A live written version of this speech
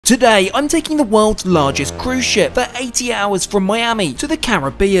Today, I'm taking the world's largest cruise ship for 80 hours from Miami to the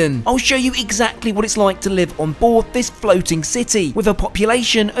Caribbean. I'll show you exactly what it's like to live on board this floating city with a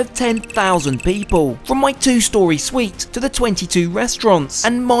population of 10,000 people. From my 2-story suite to the 22 restaurants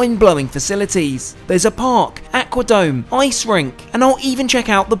and mind-blowing facilities. There's a park, aquadome, ice rink, and I'll even check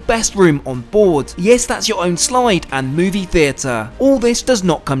out the best room on board. Yes, that's your own slide and movie theatre. All this does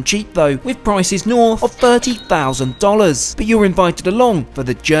not come cheap though, with prices north of $30,000, but you're invited along for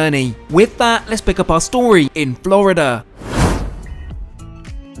the journey. With that, let's pick up our story in Florida.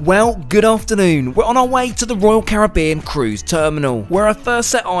 Well, good afternoon. We're on our way to the Royal Caribbean Cruise Terminal, where I first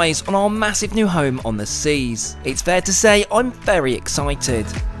set eyes on our massive new home on the seas. It's fair to say I'm very excited.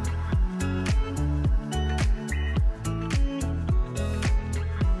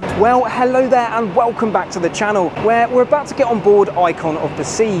 Well, hello there and welcome back to the channel, where we're about to get on board Icon of the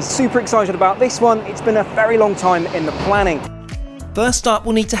Seas. Super excited about this one. It's been a very long time in the planning. First up,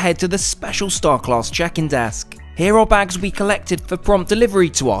 we'll need to head to the special Star Class check-in desk. Here are bags we collected for prompt delivery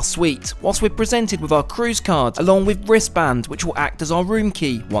to our suite, whilst we're presented with our cruise card along with wristband, which will act as our room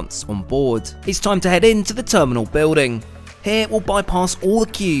key once on board. It's time to head into the terminal building. Here we'll bypass all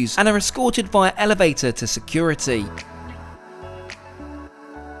the queues and are escorted via elevator to security.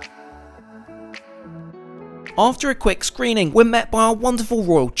 After a quick screening, we're met by our wonderful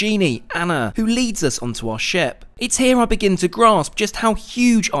Royal Genie, Anna, who leads us onto our ship. It's here I begin to grasp just how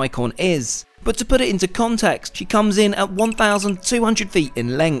huge Icon is. But to put it into context, she comes in at 1,200 feet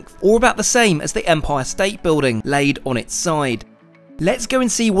in length, or about the same as the Empire State Building laid on its side. Let's go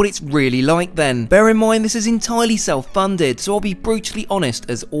and see what it's really like then. Bear in mind this is entirely self-funded, so I'll be brutally honest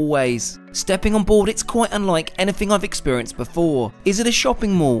as always. Stepping on board, it's quite unlike anything I've experienced before. Is it a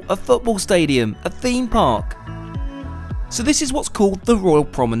shopping mall, a football stadium, a theme park? So this is what's called the Royal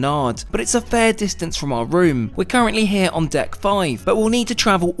Promenade, but it's a fair distance from our room. We're currently here on deck 5, but we'll need to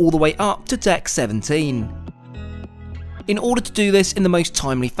travel all the way up to deck 17. In order to do this in the most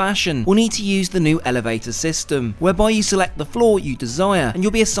timely fashion, we'll need to use the new elevator system, whereby you select the floor you desire and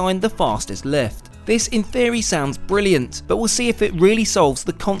you'll be assigned the fastest lift. This in theory sounds brilliant, but we'll see if it really solves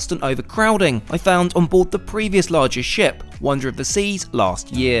the constant overcrowding I found on board the previous largest ship, Wonder of the Seas,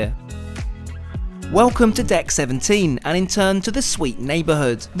 last year. Welcome to deck 17 and in turn to the suite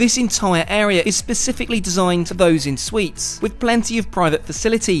neighbourhood. This entire area is specifically designed for those in suites, with plenty of private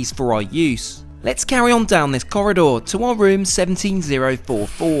facilities for our use. Let's carry on down this corridor to our room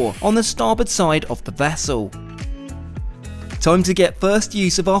 17044 on the starboard side of the vessel. Time to get first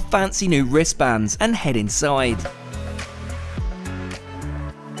use of our fancy new wristbands and head inside.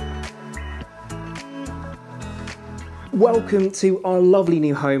 Welcome to our lovely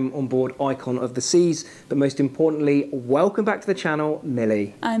new home on board Icon of the Seas, but most importantly, welcome back to the channel,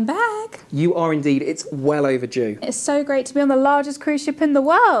 Millie. I'm back. You are indeed, it's well overdue. It's so great to be on the largest cruise ship in the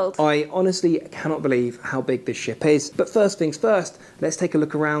world. I honestly cannot believe how big this ship is, but first things first, let's take a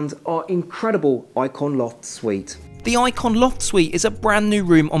look around our incredible Icon Loft suite. The Icon Loft Suite is a brand new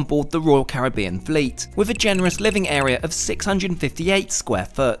room on board the Royal Caribbean fleet, with a generous living area of 658 square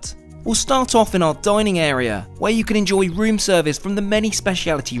foot. We'll start off in our dining area, where you can enjoy room service from the many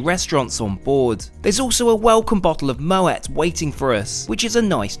specialty restaurants on board. There's also a welcome bottle of Moet waiting for us, which is a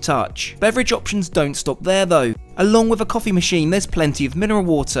nice touch. Beverage options don't stop there though. Along with a coffee machine, there's plenty of mineral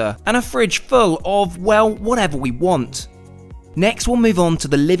water, and a fridge full of, well, whatever we want. Next we'll move on to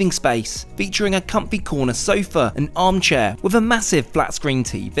the living space, featuring a comfy corner sofa and armchair with a massive flat screen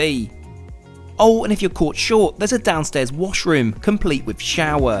TV. Oh, and if you're caught short, there's a downstairs washroom, complete with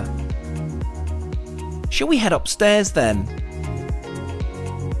shower. Shall we head upstairs then?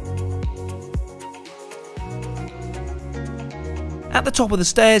 At the top of the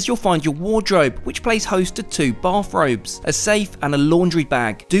stairs, you'll find your wardrobe, which plays host to 2 bathrobes, a safe and a laundry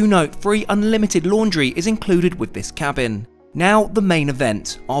bag. Do note, free unlimited laundry is included with this cabin. Now the main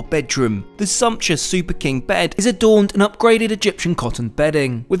event, our bedroom. The sumptuous Super King bed is adorned in upgraded Egyptian cotton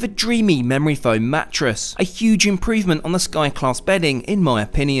bedding, with a dreamy memory foam mattress, a huge improvement on the Sky Class bedding in my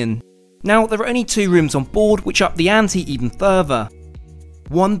opinion. Now there are only 2 rooms on board which up the ante even further.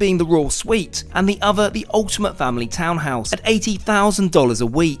 One being the Royal Suite, and the other the Ultimate Family Townhouse at $80,000 a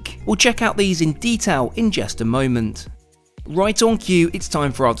week. We'll check out these in detail in just a moment. Right on cue, it's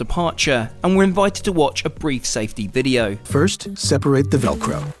time for our departure, and we're invited to watch a brief safety video. First, separate the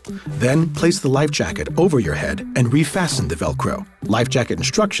Velcro. Then, place the life jacket over your head and refasten the Velcro. Life jacket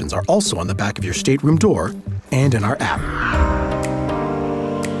instructions are also on the back of your stateroom door and in our app.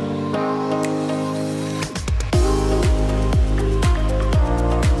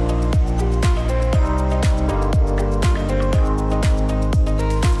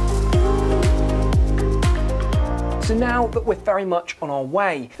 So now that we're very much on our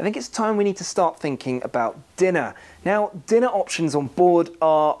way, I think it's time we need to start thinking about dinner. Now, dinner options on board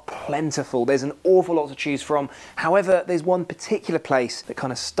are plentiful. There's an awful lot to choose from. However, there's one particular place that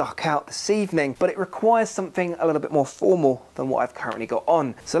kind of stuck out this evening, but it requires something a little bit more formal than what I've currently got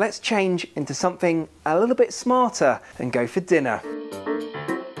on. So let's change into something a little bit smarter and go for dinner.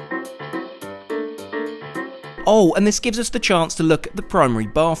 Oh, and this gives us the chance to look at the primary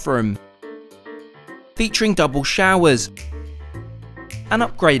bathroom, featuring double showers and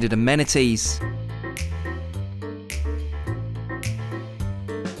upgraded amenities.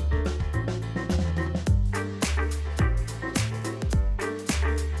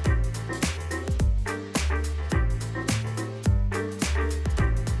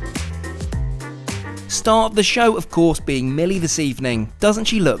 Star of the show, of course, being Millie this evening. Doesn't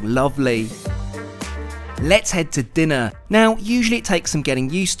she look lovely? Let's head to dinner. Now, usually it takes some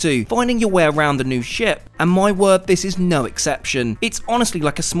getting used to, finding your way around a new ship, and my word, this is no exception. It's honestly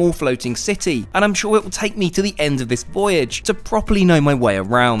like a small floating city, and I'm sure it will take me to the end of this voyage to properly know my way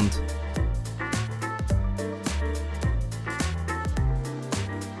around.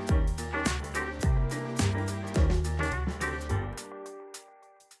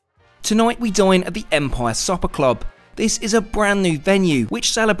 Tonight we dine at the Empire Supper Club. This is a brand new venue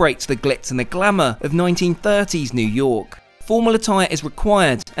which celebrates the glitz and the glamour of 1930s New York. Formal attire is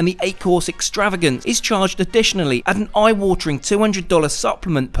required, and the 8-course extravagance is charged additionally at an eye-watering $200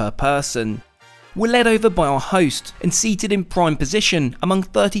 supplement per person. We're led over by our host and seated in prime position among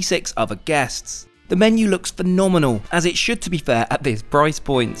 36 other guests. The menu looks phenomenal, as it should, to be fair, at this price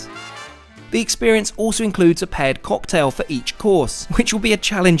point. The experience also includes a paired cocktail for each course, which will be a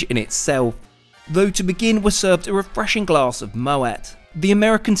challenge in itself. Though to begin, we're served a refreshing glass of Moet. The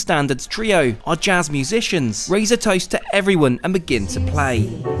American Standards Trio, our jazz musicians, raise a toast to everyone and begin to play.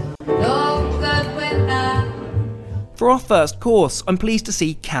 For our first course, I'm pleased to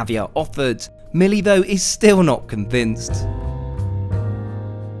see caviar offered. Millie, though, is still not convinced.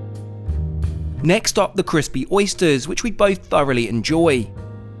 Next up, the crispy oysters, which we both thoroughly enjoy.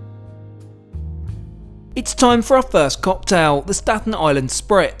 It's time for our first cocktail, the Staten Island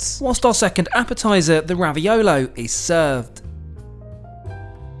Spritz, whilst our second appetizer, the Raviolo, is served.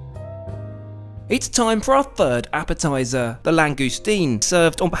 It's time for our third appetizer, the Langoustine,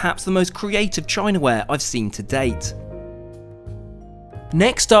 served on perhaps the most creative chinaware I've seen to date.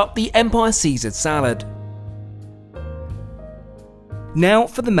 Next up, the Empire Caesar salad. Now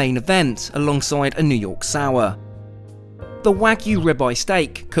for the main event, alongside a New York sour. The Wagyu ribeye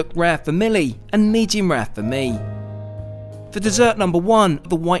steak, cooked rare for Millie and medium rare for me. For dessert number 1,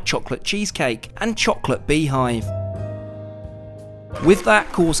 the white chocolate cheesecake and chocolate beehive. With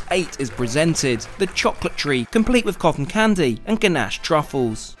that, course 8 is presented, the chocolate tree, complete with cotton candy and ganache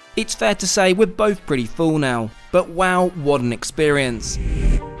truffles. It's fair to say we're both pretty full now, but wow, what an experience.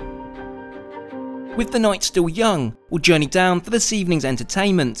 With the night still young, we'll journey down for this evening's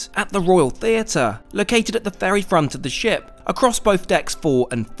entertainment at the Royal Theatre, located at the ferry front of the ship, across both decks 4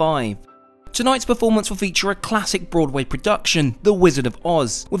 and 5. Tonight's performance will feature a classic Broadway production, The Wizard of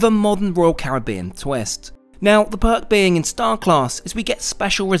Oz, with a modern Royal Caribbean twist. Now, the perk being in Star Class is we get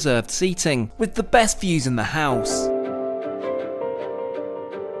special reserved seating, with the best views in the house.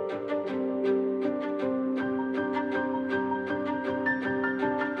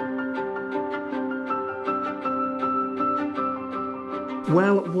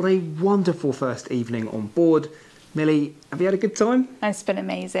 Well, what a wonderful first evening on board. Millie, have you had a good time? It's been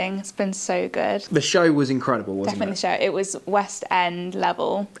amazing. It's been so good. The show was incredible, wasn't Definitely the show. It was West End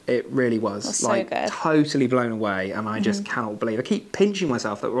level. It really was. It was so good. Totally blown away, and I just cannot believe. I keep pinching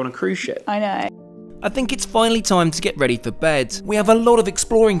myself that we're on a cruise ship. I know. I think it's finally time to get ready for bed. We have a lot of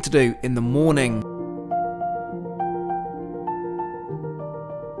exploring to do in the morning.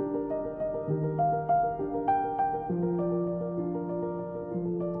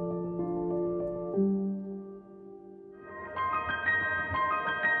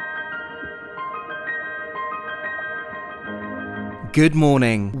 Good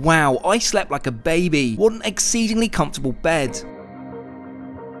morning. Wow, I slept like a baby. What an exceedingly comfortable bed.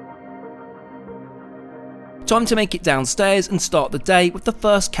 Time to make it downstairs and start the day with the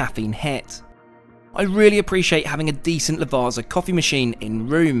first caffeine hit. I really appreciate having a decent Lavazza coffee machine in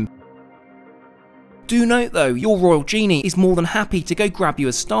room. Do note though, your Royal Genie is more than happy to go grab you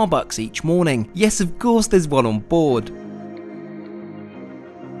a Starbucks each morning. Yes, of course there's one on board.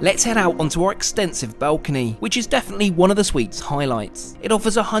 Let's head out onto our extensive balcony, which is definitely one of the suite's highlights. It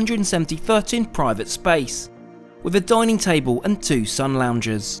offers 170 in private space, with a dining table and 2 sun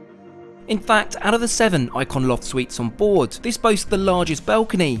loungers. In fact, out of the 7 Icon Loft suites on board, this boasts the largest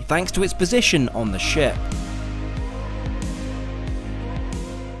balcony thanks to its position on the ship.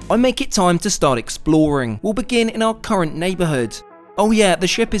 I make it time to start exploring. We'll begin in our current neighbourhood. Oh yeah, the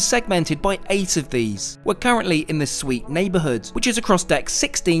ship is segmented by 8 of these. We're currently in the suite neighbourhood, which is across decks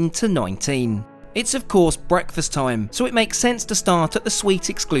 16 to 19. It's of course breakfast time, so it makes sense to start at the suite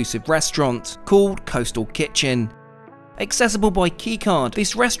exclusive restaurant, called Coastal Kitchen. Accessible by keycard,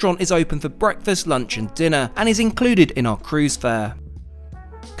 this restaurant is open for breakfast, lunch and dinner, and is included in our cruise fare.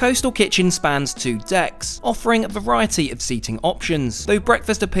 Coastal Kitchen spans 2 decks, offering a variety of seating options, though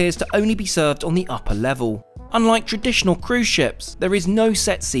breakfast appears to only be served on the upper level. Unlike traditional cruise ships, there is no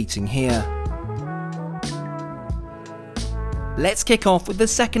set seating here. Let's kick off with the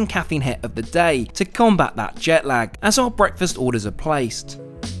second caffeine hit of the day to combat that jet lag, as our breakfast orders are placed.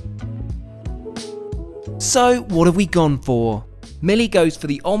 So what have we gone for? Millie goes for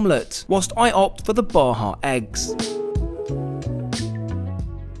the omelette, whilst I opt for the Baja eggs.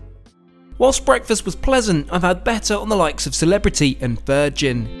 Whilst breakfast was pleasant, I've had better on the likes of Celebrity and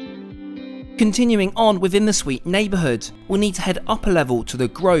Virgin. Continuing on within the suite neighbourhood, we'll need to head upper level to the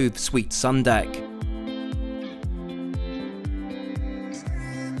Grove Suite Sundeck.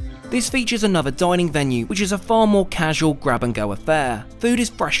 This features another dining venue, which is a far more casual grab and go affair. Food is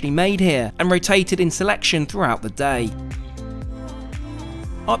freshly made here and rotated in selection throughout the day.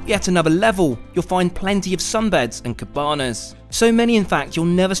 Up yet another level, you'll find plenty of sunbeds and cabanas. So many in fact you'll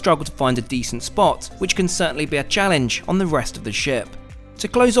never struggle to find a decent spot, which can certainly be a challenge on the rest of the ship. To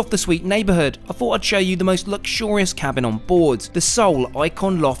close off the suite neighbourhood, I thought I'd show you the most luxurious cabin on board, the Seoul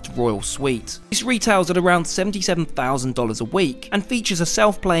Icon Loft Royal Suite. This retails at around $77,000 a week and features a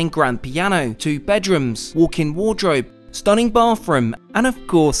self-playing grand piano, 2 bedrooms, walk-in wardrobe, stunning bathroom, and of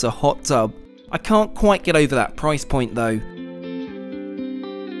course a hot tub. I can't quite get over that price point though.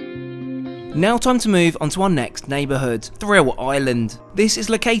 Now time to move on to our next neighbourhood, Thrill Island. This is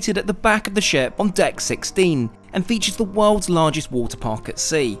located at the back of the ship on deck 16 and features the world's largest water park at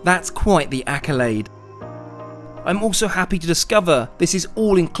sea. That's quite the accolade. I'm also happy to discover this is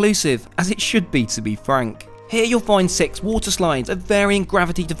all inclusive, as it should be to be frank. Here you'll find 6 water slides of varying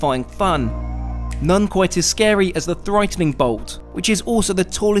gravity defying fun. None quite as scary as the Threatening Bolt, which is also the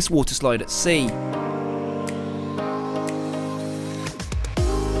tallest water slide at sea.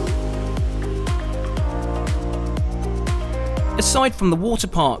 Aside from the water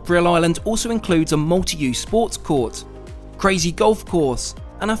park, Thrill Island also includes a multi-use sports court, crazy golf course,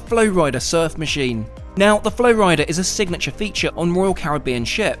 and a Flowrider surf machine. Now, the Flowrider is a signature feature on Royal Caribbean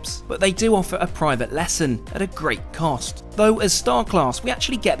ships, but they do offer a private lesson at a great cost. Though as Star Class, we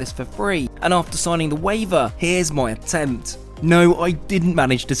actually get this for free, and after signing the waiver, here's my attempt. No, I didn't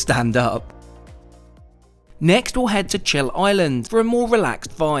manage to stand up. Next we'll head to Chill Island for a more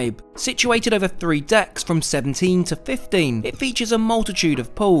relaxed vibe. Situated over 3 decks from 17 to 15, it features a multitude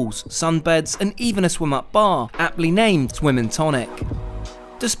of pools, sunbeds and even a swim-up bar, aptly named Swim and Tonic.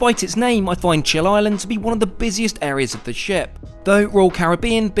 Despite its name, I find Chill Island to be one of the busiest areas of the ship, though Royal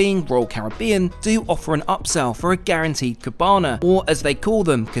Caribbean being Royal Caribbean do offer an upsell for a guaranteed cabana, or as they call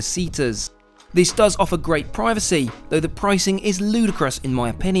them, casitas. This does offer great privacy, though the pricing is ludicrous in my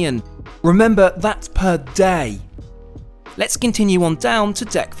opinion. Remember, that's per day. Let's continue on down to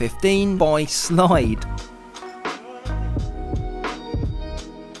deck 15 by slide.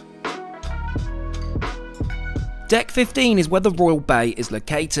 Deck 15 is where the Royal Bay is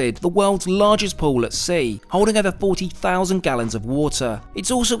located, the world's largest pool at sea, holding over 40,000 gallons of water.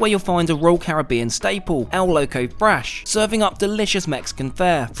 It's also where you'll find a Royal Caribbean staple, El Loco Fresh, serving up delicious Mexican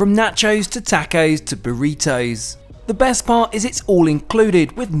fare, from nachos to tacos to burritos. The best part is it's all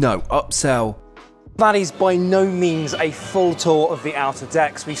included with no upsell. That is by no means a full tour of the outer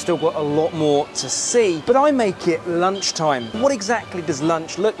decks. We've still got a lot more to see, but I make it lunchtime. What exactly does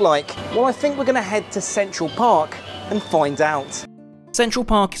lunch look like? Well, I think we're going to head to Central Park and find out. Central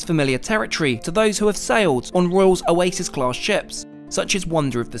Park is familiar territory to those who have sailed on Royal's Oasis class ships, such as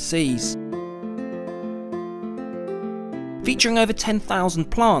Wonder of the Seas. Featuring over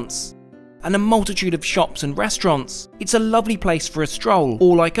 10,000 plants and a multitude of shops and restaurants, it's a lovely place for a stroll,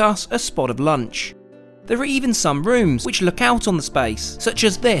 or like us, a spot of lunch. There are even some rooms which look out on the space, such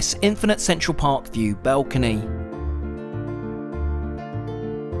as this Infinite Central Park View balcony.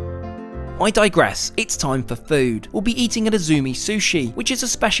 I digress, it's time for food. We'll be eating at Azumi Sushi, which is a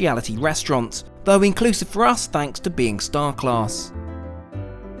speciality restaurant, though inclusive for us thanks to being Star Class.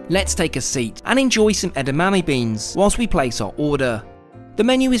 Let's take a seat and enjoy some edamame beans whilst we place our order. The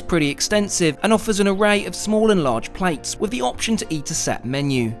menu is pretty extensive and offers an array of small and large plates with the option to eat a set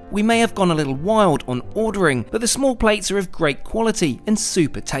menu. We may have gone a little wild on ordering, but the small plates are of great quality and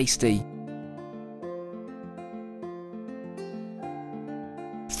super tasty.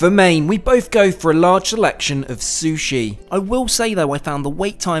 For main, we both go for a large selection of sushi. I will say though I found the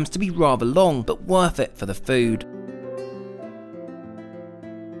wait times to be rather long, but worth it for the food.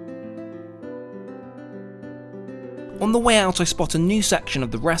 On the way out I spot a new section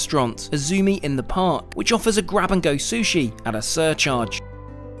of the restaurant, Azumi in the Park, which offers a grab and go sushi at a surcharge.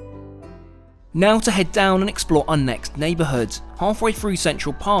 Now to head down and explore our next neighbourhood. Halfway through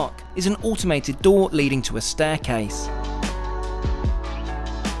Central Park is an automated door leading to a staircase.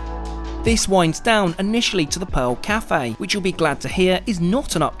 This winds down initially to the Pearl Cafe, which you'll be glad to hear is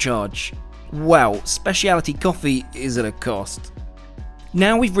not an upcharge. Well, specialty coffee is at a cost.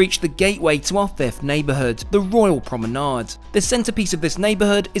 Now we've reached the gateway to our fifth neighbourhood, the Royal Promenade. The centrepiece of this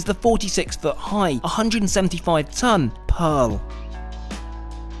neighbourhood is the 46-foot high, 175-ton Pearl.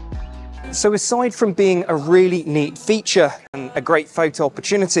 So aside from being a really neat feature and a great photo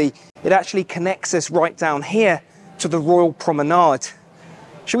opportunity, it actually connects us right down here to the Royal Promenade.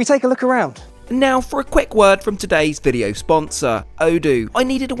 Shall we take a look around? Now for a quick word from today's video sponsor, Odoo. I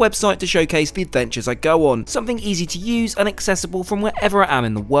needed a website to showcase the adventures I go on, something easy to use and accessible from wherever I am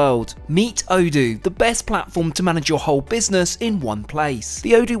in the world. Meet Odoo, the best platform to manage your whole business in one place.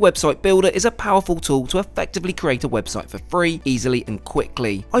 The Odoo website builder is a powerful tool to effectively create a website for free, easily and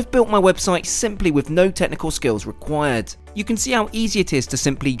quickly. I've built my website simply with no technical skills required. You can see how easy it is to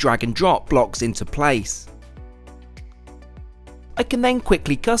simply drag and drop blocks into place. I can then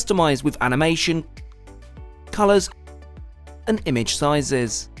quickly customize with animation, colors, and image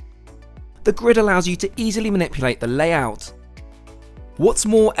sizes. The grid allows you to easily manipulate the layout. What's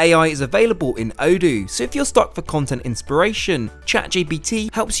more, AI is available in Odoo, so if you're stuck for content inspiration,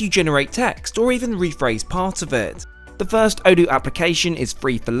 ChatGPT helps you generate text or even rephrase parts of it. The first Odoo application is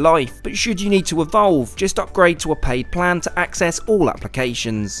free for life, but should you need to evolve, just upgrade to a paid plan to access all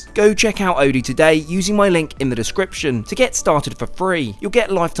applications. Go check out Odoo today using my link in the description to get started for free. You'll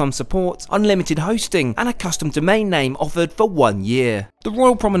get lifetime support, unlimited hosting, and a custom domain name offered for 1 year. The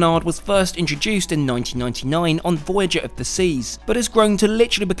Royal Promenade was first introduced in 1999 on Voyager of the Seas, but has grown to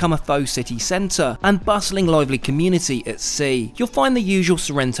literally become a faux city centre and bustling lively community at sea. You'll find the usual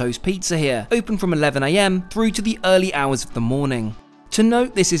Sorrento's pizza here, open from 11 AM through to the early hours of the morning. To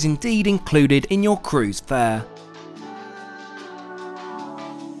note, this is indeed included in your cruise fare.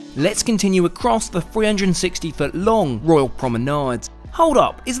 Let's continue across the 360-foot long Royal Promenade. Hold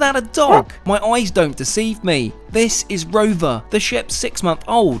up, is that a dog? My eyes don't deceive me. This is Rover, the ship's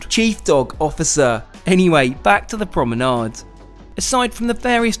 6-month-old chief dog officer. Anyway, back to the promenade. Aside from the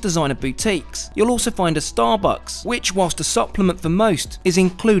various designer boutiques, you'll also find a Starbucks, which whilst a supplement for most, is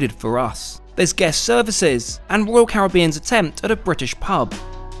included for us. There's guest services, and Royal Caribbean's attempt at a British pub.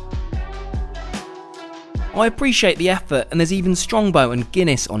 I appreciate the effort, and there's even Strongbow and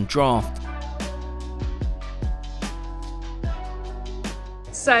Guinness on draft.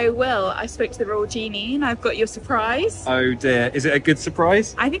 So, Will, I spoke to the Royal Genie and I've got your surprise. Oh dear, is it a good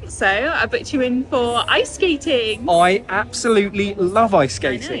surprise? I think so. I booked you in for ice skating. I absolutely love ice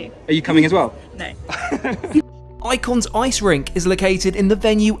skating. Are you coming as well? No. Icon's ice rink is located in the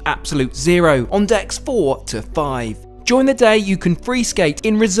venue Absolute Zero on decks 4 to 5. During the day you can free skate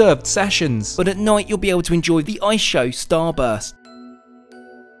in reserved sessions, but at night you'll be able to enjoy the ice show Starburst.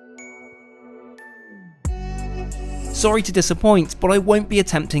 Sorry to disappoint, but I won't be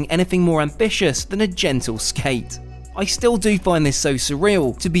attempting anything more ambitious than a gentle skate. I still do find this so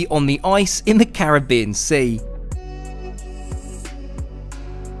surreal to be on the ice in the Caribbean Sea.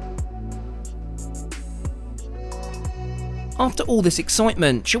 After all this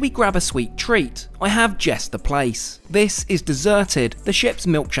excitement, shall we grab a sweet treat? I have just the place. This is Deserted, the ship's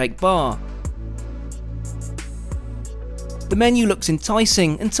milkshake bar. The menu looks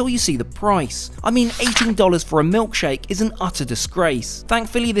enticing until you see the price. I mean, $18 for a milkshake is an utter disgrace.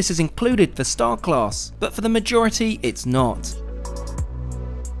 Thankfully this is included for Star Class, but for the majority it's not.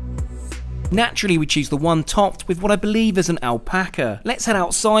 Naturally we choose the one topped with what I believe is an alpaca. Let's head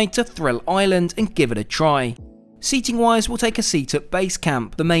outside to Thrill Island and give it a try. Seating wise, we'll take a seat at Base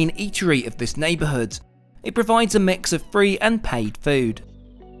Camp, the main eatery of this neighbourhood. It provides a mix of free and paid food.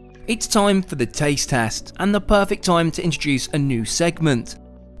 It's time for the taste test, and the perfect time to introduce a new segment,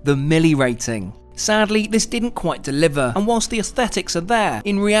 the Millie rating. Sadly, this didn't quite deliver, and whilst the aesthetics are there,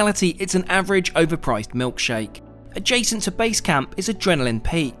 in reality it's an average overpriced milkshake. Adjacent to Base Camp is Adrenaline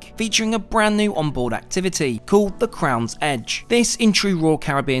Peak, featuring a brand new onboard activity called the Crown's Edge. This, in true Royal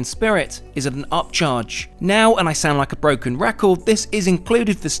Caribbean spirit, is at an upcharge. Now, and I sound like a broken record, this is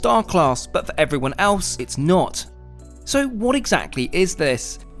included for Star Class, but for everyone else, it's not. So what exactly is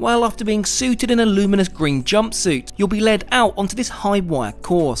this? Well, after being suited in a luminous green jumpsuit, you'll be led out onto this high wire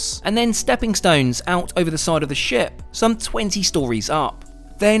course, and then stepping stones out over the side of the ship, some 20 stories up.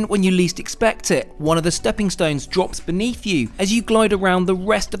 Then, when you least expect it, one of the stepping stones drops beneath you as you glide around the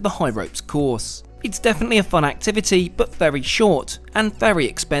rest of the high ropes course. It's definitely a fun activity, but very short and very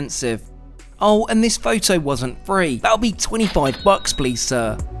expensive. Oh, and this photo wasn't free. That'll be 25 bucks, please,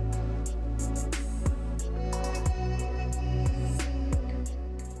 sir.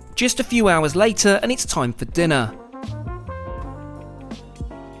 Just a few hours later and it's time for dinner.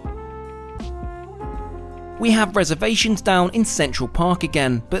 We have reservations down in Central Park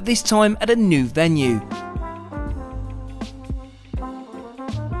again, but this time at a new venue.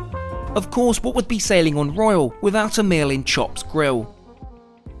 Of course, what would be sailing on Royal without a meal in Chops Grill?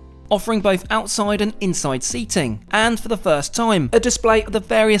 Offering both outside and inside seating, and for the first time, a display of the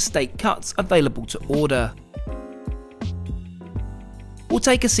various steak cuts available to order. We'll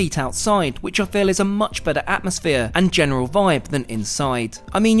take a seat outside, which I feel is a much better atmosphere and general vibe than inside.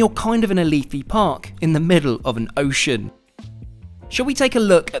 I mean, you're kind of in a leafy park in the middle of an ocean. Shall we take a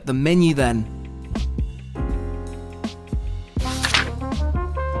look at the menu then?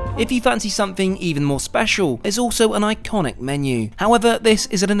 If you fancy something even more special, there's also an iconic menu. However, this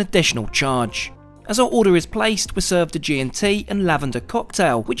is at an additional charge. As our order is placed, we're served a G&T and lavender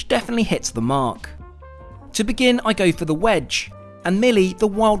cocktail, which definitely hits the mark. To begin, I go for the wedge, and Millie the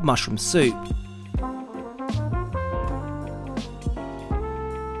wild mushroom soup.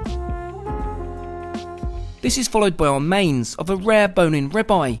 This is followed by our mains of a rare bone-in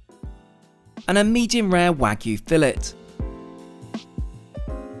ribeye and a medium rare wagyu fillet.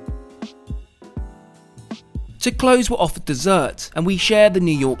 To close, we're offered dessert, and we share the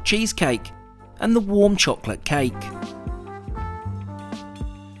New York cheesecake and the warm chocolate cake.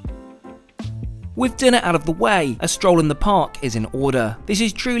 With dinner out of the way, a stroll in the park is in order. This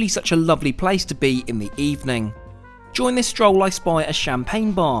is truly such a lovely place to be in the evening. During this stroll, I spy a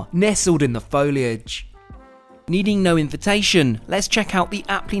champagne bar nestled in the foliage. Needing no invitation, let's check out the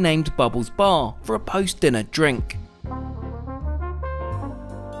aptly named Bubbles Bar for a post-dinner drink.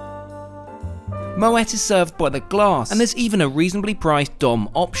 Moet is served by the glass, and there's even a reasonably priced Dom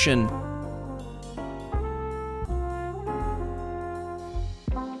option.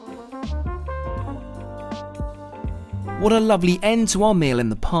 What a lovely end to our meal in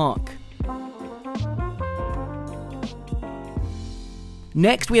the park.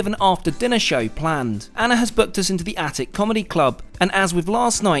 Next, we have an after-dinner show planned. Anna has booked us into the Attic Comedy Club, and as with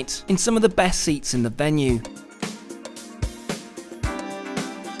last night, in some of the best seats in the venue.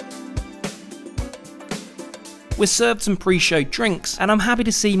 We're served some pre-show drinks, and I'm happy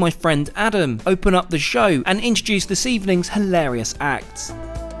to see my friend Adam open up the show and introduce this evening's hilarious acts.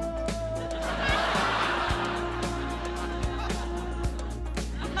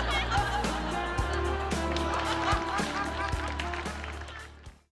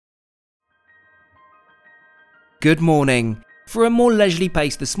 Good morning. For a more leisurely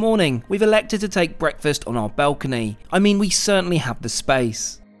pace this morning, we've elected to take breakfast on our balcony. I mean, we certainly have the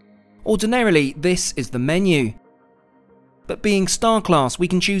space. Ordinarily, this is the menu. But being star class, we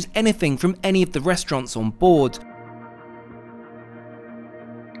can choose anything from any of the restaurants on board.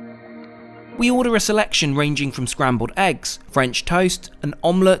 We order a selection ranging from scrambled eggs, French toast, an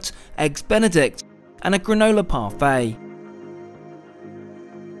omelette, eggs Benedict, and a granola parfait.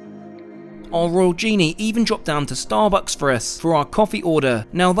 Our Royal Genie even dropped down to Starbucks for us for our coffee order.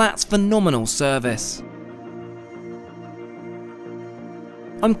 Now that's phenomenal service.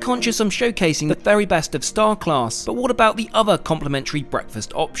 I'm conscious I'm showcasing the very best of Star Class, but what about the other complimentary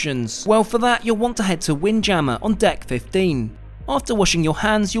breakfast options? Well, for that you'll want to head to Windjammer on deck 15. After washing your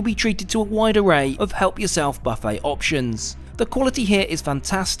hands, you'll be treated to a wide array of help yourself buffet options. The quality here is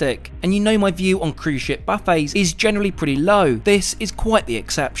fantastic, and you know my view on cruise ship buffets is generally pretty low. This is quite the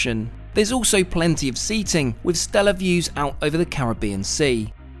exception. There's also plenty of seating, with stellar views out over the Caribbean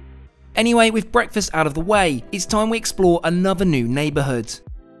Sea. Anyway, with breakfast out of the way, it's time we explore another new neighbourhood.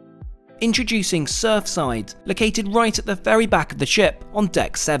 Introducing Surfside, located right at the very back of the ship on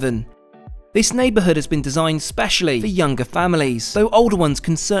deck 7. This neighbourhood has been designed specially for younger families, though older ones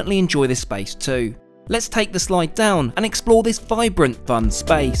can certainly enjoy this space too. Let's take the slide down and explore this vibrant, fun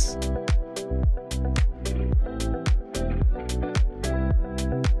space.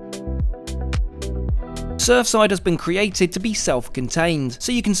 Surfside has been created to be self-contained,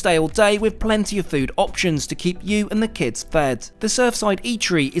 so you can stay all day with plenty of food options to keep you and the kids fed. The Surfside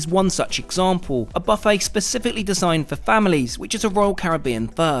Eatery is one such example, a buffet specifically designed for families, which is a Royal Caribbean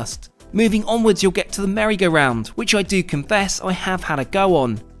first. Moving onwards, you'll get to the merry-go-round, which I do confess I have had a go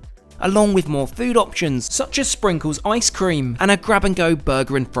on, along with more food options such as Sprinkles ice cream and a grab-and-go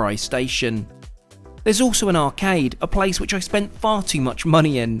burger and fry station. There's also an arcade, a place which I spent far too much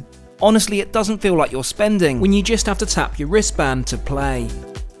money in. Honestly, it doesn't feel like you're spending when you just have to tap your wristband to play.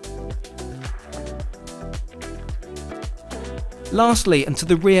 Lastly, and to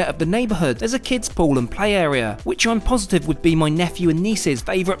the rear of the neighbourhood, there's a kids pool and play area, which I'm positive would be my nephew and niece's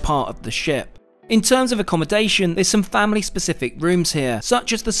favourite part of the ship. In terms of accommodation, there's some family specific rooms here,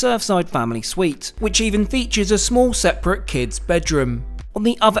 such as the Surfside Family Suite, which even features a small separate kids bedroom. On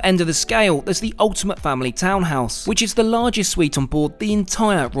the other end of the scale, there's the Ultimate Family Townhouse, which is the largest suite on board the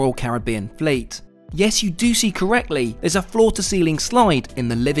entire Royal Caribbean fleet. Yes, you do see correctly, there's a floor to ceiling slide in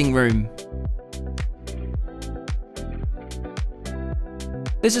the living room.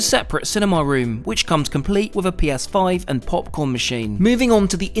 There's a separate cinema room, which comes complete with a PS5 and popcorn machine. Moving on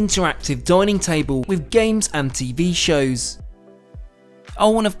to the interactive dining table with games and TV shows.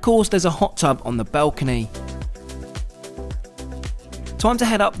 Oh, and of course there's a hot tub on the balcony. Time to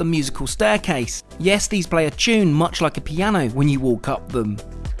head up the musical staircase. Yes, these play a tune much like a piano when you walk up them.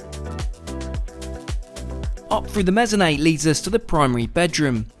 Up through the mezzanine leads us to the primary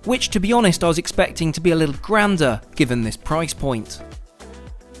bedroom, which to be honest I was expecting to be a little grander given this price point.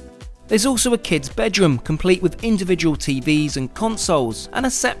 There's also a kids' bedroom, complete with individual TVs and consoles, and a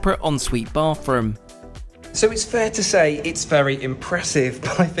separate ensuite bathroom. So it's fair to say it's very impressive,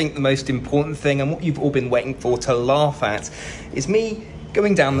 but I think the most important thing, and what you've all been waiting for to laugh at, is me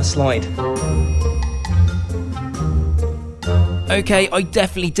going down the slide. Okay, I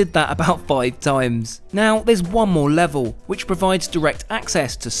definitely did that about 5 times. Now, there's one more level, which provides direct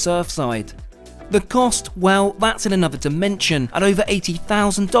access to Surfside. The cost, well, that's in another dimension at over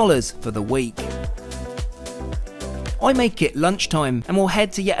 $80,000 for the week. I make it lunchtime and we'll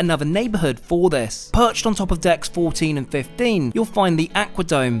head to yet another neighbourhood for this. Perched on top of decks 14 and 15, you'll find the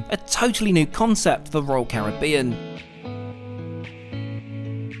Aquadome, a totally new concept for Royal Caribbean.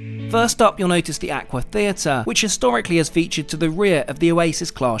 First up, you'll notice the Aqua Theatre, which historically has featured to the rear of the Oasis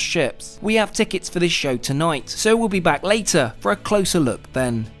class ships. We have tickets for this show tonight, so we'll be back later for a closer look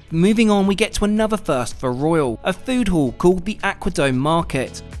then. Moving on, we get to another first for Royal, a food hall called the Aquadome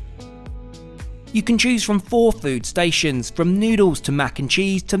Market. You can choose from 4 food stations, from noodles to mac and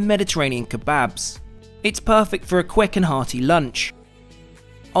cheese to Mediterranean kebabs. It's perfect for a quick and hearty lunch.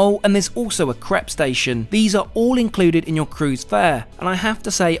 Oh, and there's also a crepe station. These are all included in your cruise fare, and I have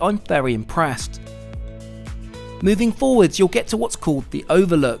to say I'm very impressed. Moving forwards, you'll get to what's called the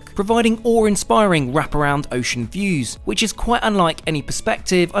Overlook, providing awe-inspiring wraparound ocean views, which is quite unlike any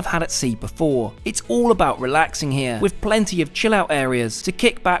perspective I've had at sea before. It's all about relaxing here, with plenty of chill-out areas to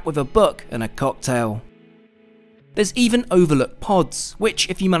kick back with a book and a cocktail. There's even Overlook pods, which,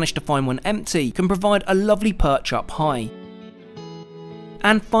 if you manage to find one empty, can provide a lovely perch up high.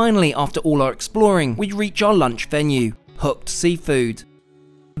 And finally, after all our exploring, we reach our lunch venue, Hooked Seafood.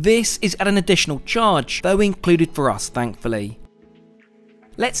 This is at an additional charge, though included for us thankfully.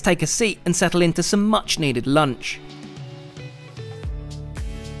 Let's take a seat and settle into some much needed lunch.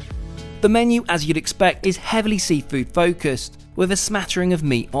 The menu, as you'd expect, is heavily seafood focused, with a smattering of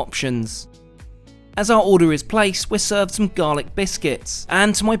meat options. As our order is placed, we're served some garlic biscuits,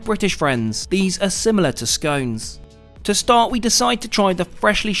 and to my British friends, these are similar to scones. To start, we decide to try the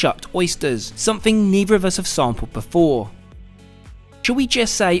freshly shucked oysters, something neither of us have sampled before. Shall we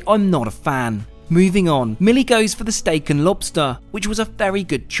just say I'm not a fan? Moving on, Millie goes for the steak and lobster, which was a very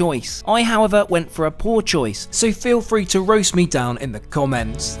good choice. I, however, went for a poor choice, so feel free to roast me down in the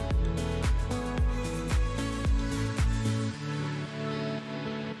comments.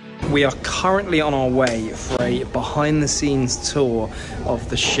 We are currently on our way for a behind the scenes tour of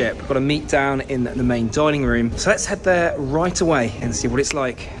the ship. We've got to meet down in the main dining room, so let's head there right away and see what it's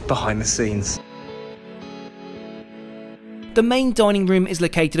like behind the scenes. The main dining room is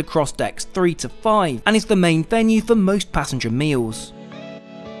located across decks 3 to 5 and is the main venue for most passenger meals.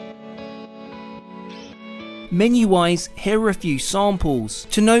 Menu wise, here are a few samples.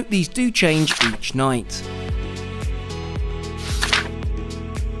 To note, these do change each night.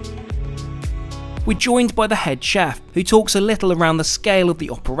 We're joined by the head chef, who talks a little around the scale of the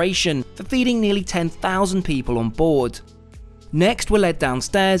operation for feeding nearly 10,000 people on board. Next, we're led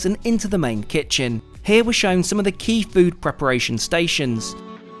downstairs and into the main kitchen. Here we're shown some of the key food preparation stations.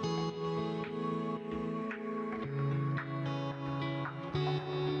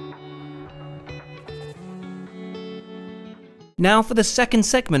 Now for the second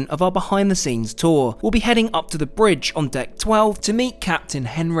segment of our behind the scenes tour, we'll be heading up to the bridge on deck 12 to meet Captain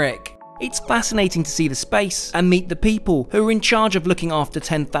Henrik. It's fascinating to see the space and meet the people who are in charge of looking after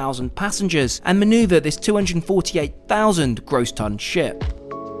 10,000 passengers and manoeuvre this 248,000 gross ton ship.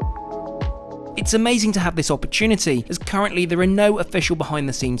 It's amazing to have this opportunity, as currently there are no official behind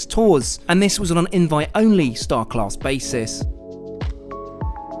the scenes tours, and this was on an invite only Star Class basis.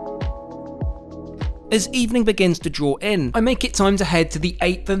 As evening begins to draw in, I make it time to head to the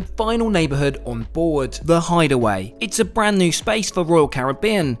 8th and final neighbourhood on board, the Hideaway. It's a brand new space for Royal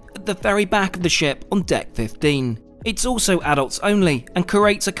Caribbean, at the very back of the ship on deck 15. It's also adults only, and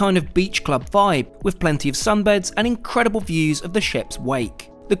creates a kind of beach club vibe, with plenty of sunbeds and incredible views of the ship's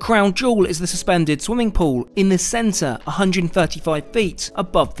wake. The crown jewel is the suspended swimming pool in the centre, 135 feet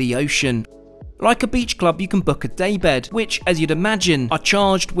above the ocean. Like a beach club, you can book a daybed, which, as you'd imagine, are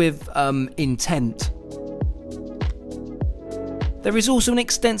charged with, intent. There is also an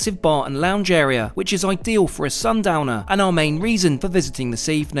extensive bar and lounge area, which is ideal for a sundowner and our main reason for visiting this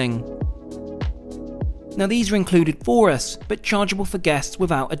evening. Now these are included for us, but chargeable for guests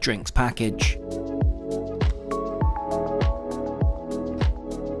without a drinks package.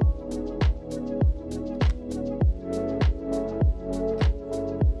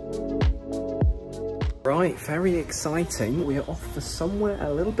 Right, very exciting. We are off for somewhere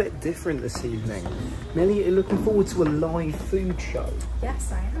a little bit different this evening. Millie, are you looking forward to a live food show?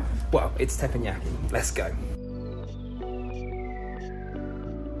 Yes, I am. Well, it's teppanyaki. Let's go.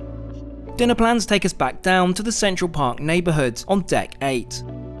 Dinner plans take us back down to the Central Park neighbourhoods on deck 8.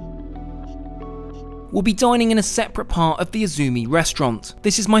 We'll be dining in a separate part of the Azumi restaurant.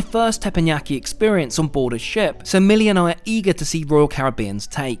 This is my first teppanyaki experience on board a ship, so Millie and I are eager to see Royal Caribbean's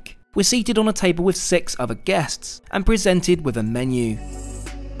take. We're seated on a table with 6 other guests and presented with a menu.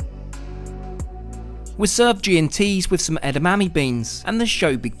 We're served G&Ts with some edamame beans, and the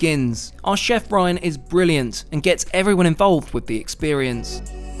show begins. Our chef Ryan is brilliant and gets everyone involved with the experience.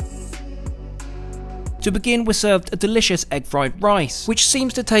 To begin, we're served a delicious egg fried rice, which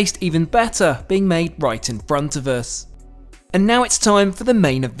seems to taste even better being made right in front of us. And now it's time for the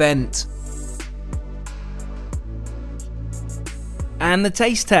main event. And the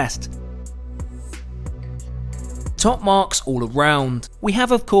taste test. Top marks all around. We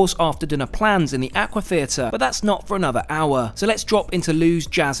have of course after dinner plans in the Aqua Theatre, but that's not for another hour, so let's drop into Lou's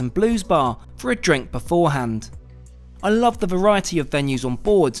Jazz and Blues Bar for a drink beforehand. I love the variety of venues on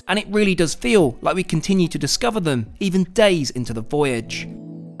board, and it really does feel like we continue to discover them even days into the voyage.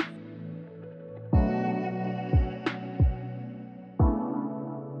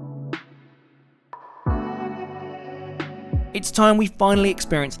 It's time we finally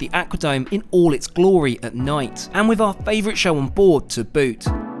experience the Aquadome in all its glory at night, and with our favourite show on board to boot.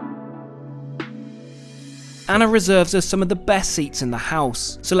 Anna reserves us some of the best seats in the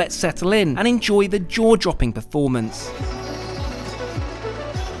house, so let's settle in and enjoy the jaw-dropping performance.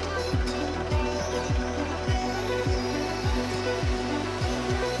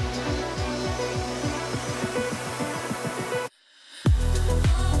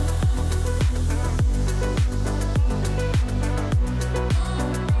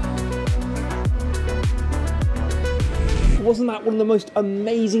 Wasn't that one of the most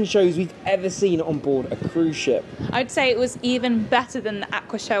amazing shows we've ever seen on board a cruise ship? I'd say it was even better than the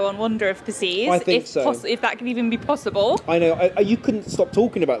Aquashow on Wonder of the Seas. I think so. If that could even be possible. I know, you couldn't stop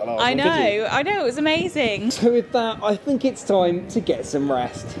talking about that last one, could you? I know, it was amazing. So with that, I think it's time to get some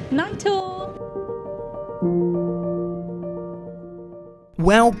rest. Night all.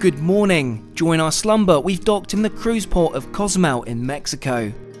 Well, good morning. During our slumber, we've docked in the cruise port of Cozumel in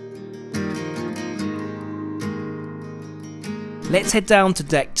Mexico. Let's head down to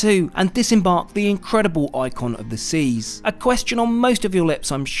deck 2 and disembark the incredible icon of the seas. A question on most of your lips,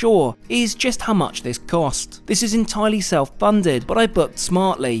 I'm sure, is just how much this cost. This is entirely self-funded, but I booked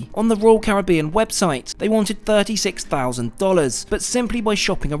smartly. On the Royal Caribbean website, they wanted $36,000, but simply by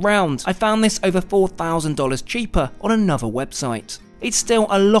shopping around, I found this over $4,000 cheaper on another website. It's still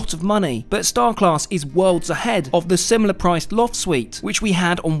a lot of money, but Star Class is worlds ahead of the similar priced Loft suite, which we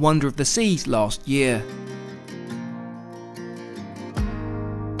had on Wonder of the Seas last year.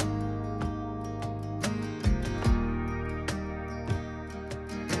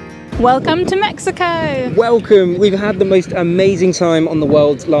 Welcome to Mexico. Welcome. We've had the most amazing time on the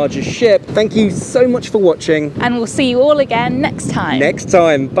world's largest ship. Thank you so much for watching. And we'll see you all again next time. Next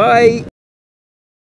time. Bye.